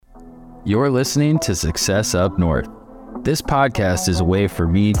You're listening to Success Up North. This podcast is a way for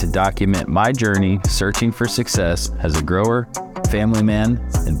me to document my journey searching for success as a grower, family man,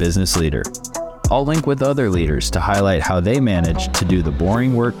 and business leader. I'll link with other leaders to highlight how they manage to do the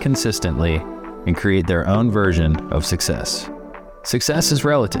boring work consistently and create their own version of success. Success is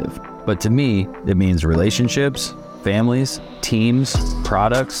relative, but to me, it means relationships, families, teams,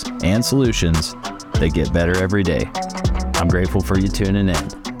 products, and solutions that get better every day. I'm grateful for you tuning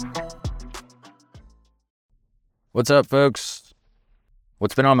in. What's up, folks?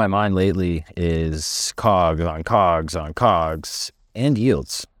 What's been on my mind lately is COGS on COGS on COGS and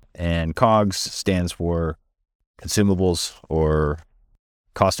yields. And COGS stands for consumables or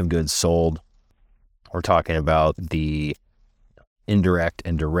cost of goods sold. We're talking about the indirect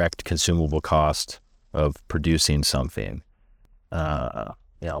and direct consumable cost of producing something.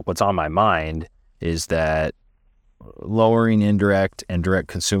 What's on my mind is that lowering indirect and direct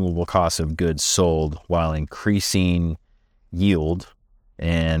consumable costs of goods sold while increasing yield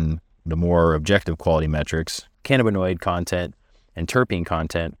and the more objective quality metrics, cannabinoid content and terpene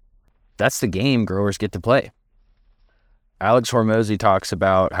content, that's the game growers get to play. Alex Hormozi talks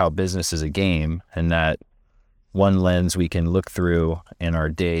about how business is a game and that one lens we can look through in our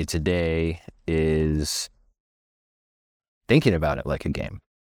day-to-day is thinking about it like a game.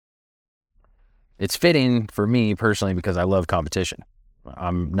 It's fitting for me personally because I love competition.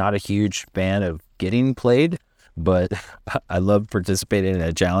 I'm not a huge fan of getting played, but I love participating in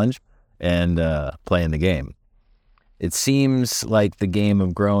a challenge and playing the game. It seems like the game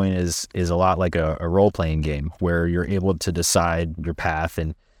of growing is a lot like a role-playing game where you're able to decide your path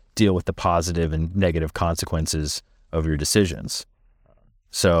and deal with the positive and negative consequences of your decisions.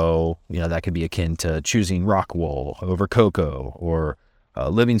 So, that could be akin to choosing rock wool over cocoa or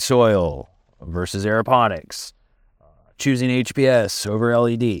living soil versus aeroponics, choosing HPS over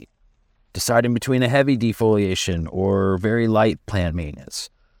LED, deciding between a heavy defoliation or very light plant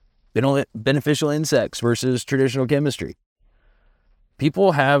maintenance, beneficial insects versus traditional chemistry.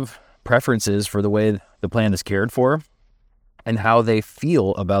 People have preferences for the way the plant is cared for and how they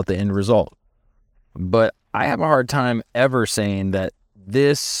feel about the end result. But I have a hard time ever saying that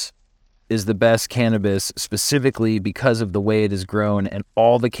this is the best cannabis specifically because of the way it is grown, and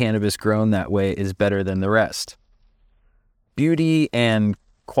all the cannabis grown that way is better than the rest. Beauty and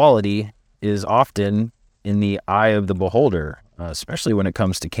quality is often in the eye of the beholder, especially when it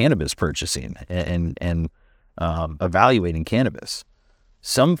comes to cannabis purchasing and evaluating cannabis.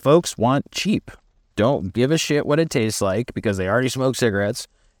 Some folks want cheap, don't give a shit what it tastes like because they already smoke cigarettes,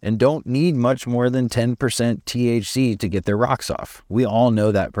 and don't need much more than 10% THC to get their rocks off. We all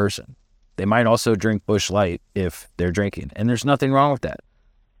know that person. They might also drink Busch Light if they're drinking, and there's nothing wrong with that.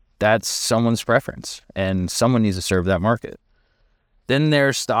 That's someone's preference, and someone needs to serve that market. Then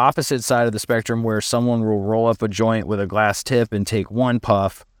there's the opposite side of the spectrum where someone will roll up a joint with a glass tip and take one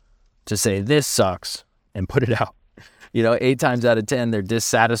puff to say, this sucks, and put it out. 8 times out of 10, they're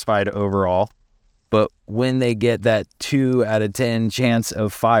dissatisfied overall. But when they get that 2 out of 10 chance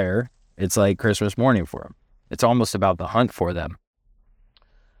of fire, it's like Christmas morning for them. It's almost about the hunt for them.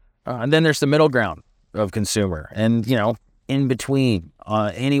 And then there's the middle ground of consumer. And, in between,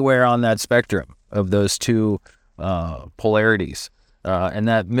 anywhere on that spectrum of those two polarities. And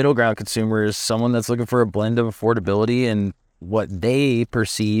that middle ground consumer is someone that's looking for a blend of affordability and what they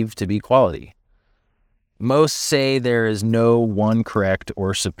perceive to be quality. Most say there is no one correct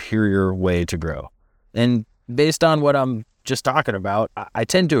or superior way to grow. And based on what I'm just talking about, I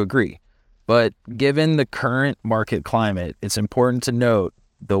tend to agree. But given the current market climate, it's important to note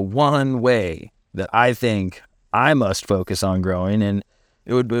the one way that I think I must focus on growing, and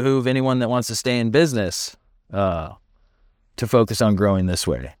it would behoove anyone that wants to stay in business to focus on growing this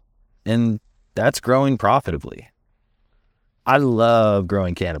way. And that's growing profitably. I love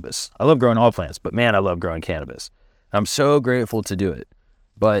growing cannabis. I love growing all plants, but man, I love growing cannabis. I'm so grateful to do it.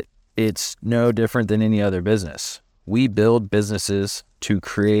 But it's no different than any other business. We build businesses to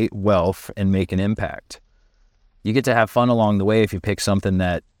create wealth and make an impact. You get to have fun along the way if you pick something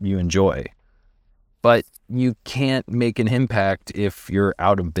that you enjoy. But you can't make an impact if you're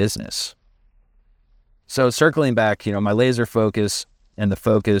out of business. So circling back, my laser focus and the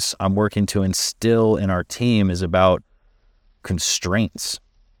focus I'm working to instill in our team is about constraints,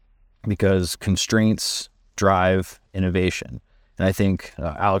 because constraints drive innovation. And I think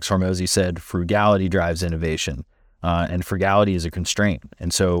Alex Hormozi said frugality drives innovation, and frugality is a constraint.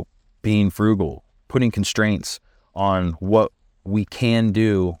 And so being frugal, putting constraints on what we can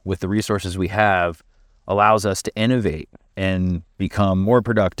do with the resources we have allows us to innovate and become more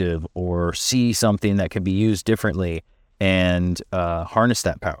productive or see something that can be used differently and harness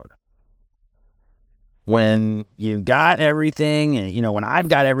that power. when you got everything, and when I've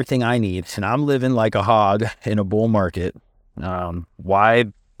got everything I need and I'm living like a hog in a bull market, why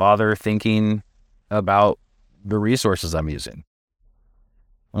bother thinking about the resources I'm using?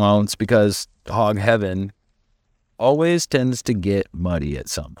 Well, it's because hog heaven always tends to get muddy at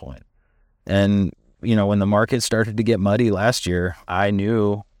some point. And, when the market started to get muddy last year, I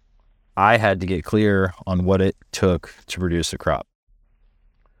knew I had to get clear on what it took to produce a crop.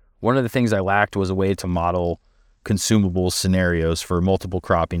 One of the things I lacked was a way to model consumable scenarios for multiple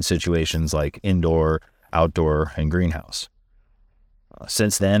cropping situations like indoor, outdoor, and greenhouse.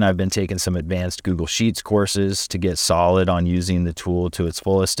 Since then, I've been taking some advanced Google Sheets courses to get solid on using the tool to its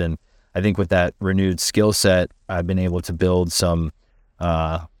fullest. And I think with that renewed skill set, I've been able to build some,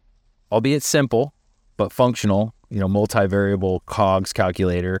 albeit simple, but functional, multivariable COGS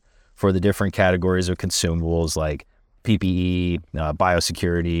calculator for the different categories of consumables like PPE,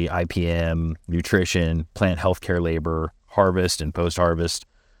 biosecurity, IPM, nutrition, plant healthcare labor, harvest and post-harvest,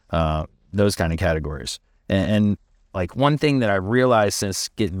 those kind of categories. And like one thing that I've realized since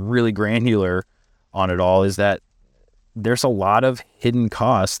getting really granular on it all is that there's a lot of hidden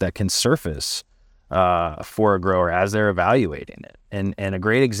costs that can surface for a grower as they're evaluating it. And a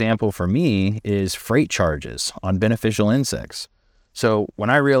great example for me is freight charges on beneficial insects. So when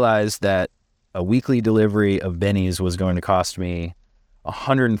I realized that a weekly delivery of bennies was going to cost me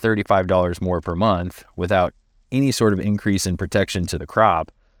 $135 more per month without any sort of increase in protection to the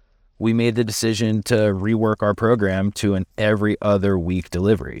crop, we made the decision to rework our program to an every other week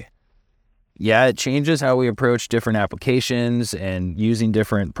delivery. Yeah, it changes how we approach different applications and using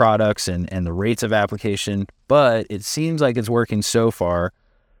different products and the rates of application, but it seems like it's working so far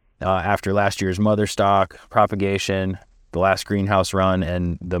after last year's mother stock propagation, the last greenhouse run,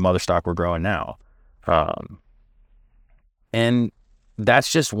 and the mother stock we're growing now. And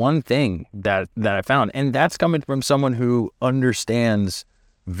that's just one thing that I found. And that's coming from someone who understands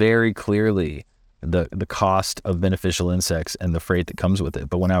very clearly the cost of beneficial insects and the freight that comes with it.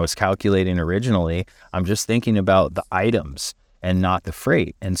 But when I was calculating originally, I'm just thinking about the items and not the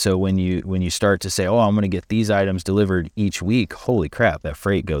freight. And so when you start to say, oh, I'm going to get these items delivered each week, holy crap, that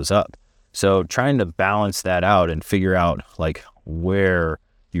freight goes up. So trying to balance that out and figure out like where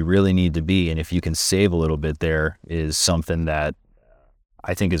you really need to be and if you can save a little bit there is something that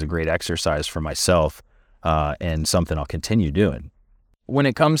I think is a great exercise for myself and something I'll continue doing. When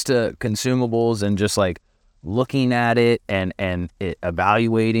it comes to consumables and just like looking at it and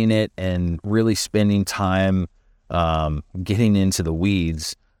evaluating it and really spending time getting into the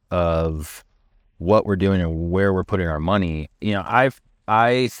weeds of what we're doing and where we're putting our money,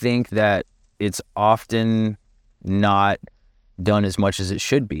 I think that it's often not done as much as it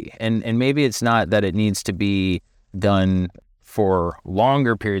should be. And maybe it's not that it needs to be done for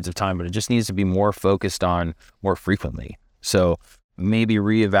longer periods of time, but it just needs to be more focused on more frequently. So maybe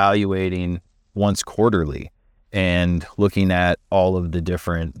reevaluating once quarterly and looking at all of the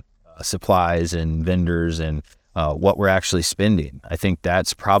different supplies and vendors and what we're actually spending. I think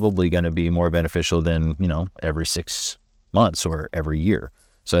that's probably going to be more beneficial than, every 6 months or every year.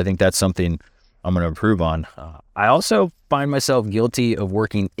 So I think that's something I'm going to improve on. I also find myself guilty of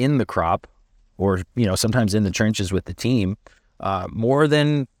working in the crop or, sometimes in the trenches with the team more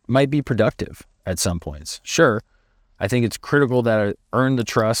than might be productive at some points. Sure, I think it's critical that I earn the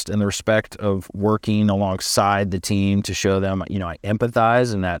trust and the respect of working alongside the team to show them, I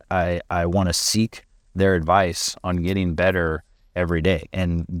empathize and that I want to seek their advice on getting better every day.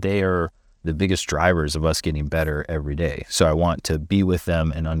 And they are the biggest drivers of us getting better every day. So I want to be with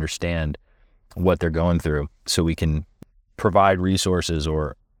them and understand what they're going through so we can provide resources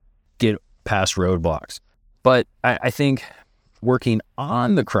or get past roadblocks. But I think working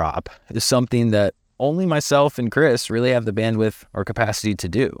on the crop is something that only myself and Chris really have the bandwidth or capacity to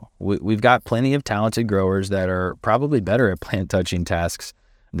do. We've got plenty of talented growers that are probably better at plant touching tasks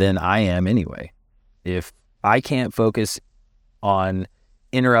than I am anyway. If I can't focus on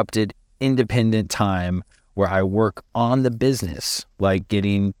interrupted, independent time where I work on the business, like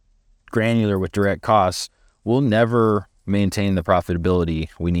getting granular with direct costs, we'll never maintain the profitability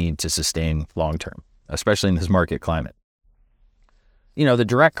we need to sustain long-term, especially in this market climate. The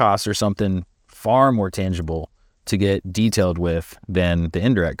direct costs are something far more tangible to get detailed with than the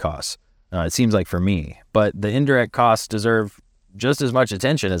indirect costs. It seems like for me, but the indirect costs deserve just as much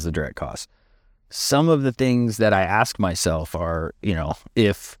attention as the direct costs. Some of the things that I ask myself are,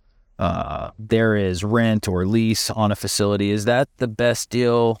 if there is rent or lease on a facility, is that the best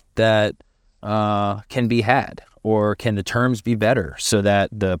deal that can be had? Or can the terms be better so that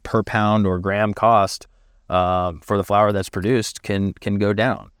the per pound or gram cost for the flower that's produced can go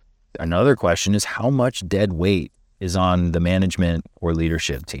down? another question is how much dead weight is on the management or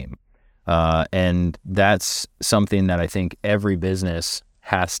leadership team? And that's something that I think every business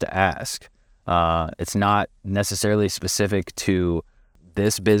has to ask. It's not necessarily specific to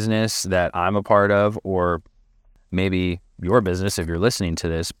this business that I'm a part of, or maybe your business if you're listening to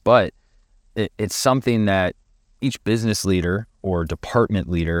this, but it's something that each business leader or department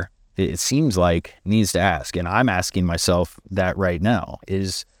leader, it seems like, needs to ask. And I'm asking myself that right now.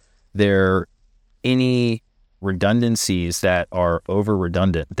 Is there any redundancies that are over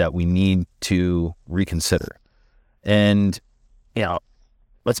redundant that we need to reconsider? And,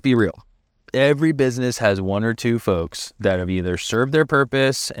 let's be real. Every business has one or two folks that have either served their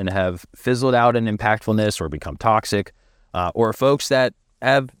purpose and have fizzled out in impactfulness or become toxic, or folks that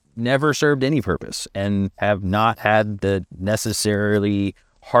have never served any purpose and have not had the necessarily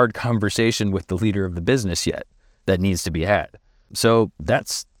hard conversation with the leader of the business yet that needs to be had. So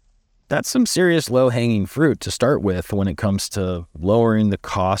that's some serious low-hanging fruit to start with when it comes to lowering the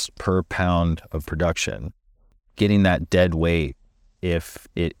cost per pound of production, getting that dead weight if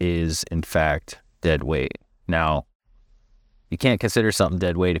it is in fact dead weight. Now, you can't consider something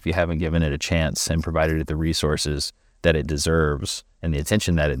dead weight if you haven't given it a chance and provided it the resources that it deserves and the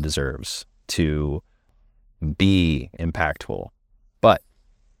attention that it deserves to be impactful. But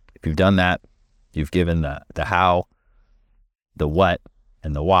if you've done that, you've given the how, the what,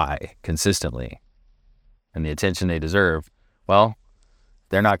 and the why consistently, and the attention they deserve, well,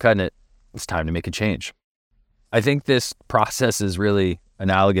 they're not cutting it. It's time to make a change. I think this process is really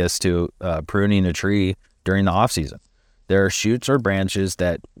analogous to pruning a tree during the off season. There are shoots or branches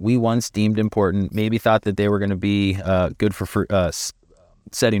that we once deemed important, maybe thought that they were going to be good for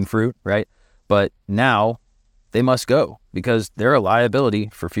setting fruit, right? But now they must go because they're a liability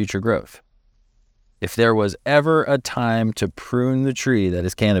for future growth. If there was ever a time to prune the tree that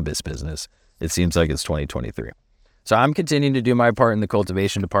is cannabis business, it seems like it's 2023. So I'm continuing to do my part in the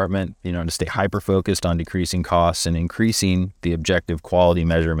cultivation department, to stay hyper-focused on decreasing costs and increasing the objective quality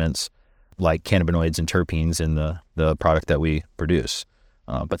measurements like cannabinoids and terpenes in the product that we produce.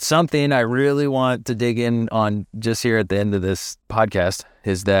 But something I really want to dig in on just here at the end of this podcast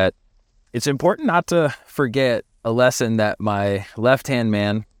is that it's important not to forget a lesson that my left-hand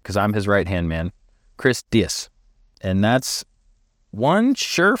man, because I'm his right-hand man, Chris Diaz, and that's one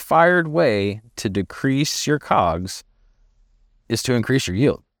surefire way to decrease your COGS is to increase your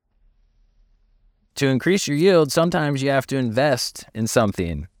yield. To increase your yield, sometimes you have to invest in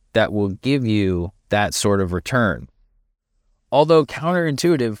something that will give you that sort of return. Although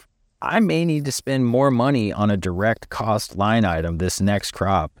counterintuitive, I may need to spend more money on a direct cost line item this next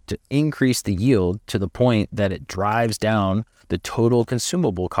crop to increase the yield to the point that it drives down the total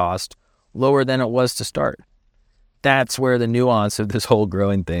consumable cost lower than it was to start. That's where the nuance of this whole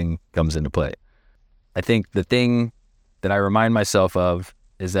growing thing comes into play. I think the thing that I remind myself of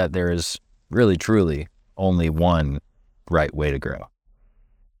is that there is really, truly only one right way to grow,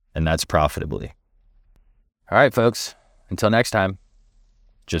 and that's profitably. All right, folks, until next time,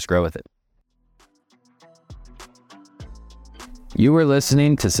 just grow with it. You were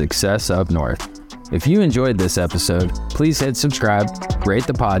listening to Success Up North. If you enjoyed this episode, please hit subscribe, rate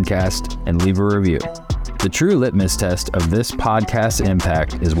the podcast, and leave a review. The true litmus test of this podcast's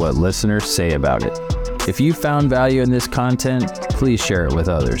impact is what listeners say about it. If you found value in this content, please share it with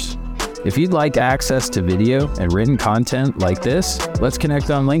others. If you'd like access to video and written content like this, let's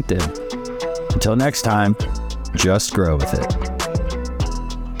connect on LinkedIn. Until next time, just grow with it.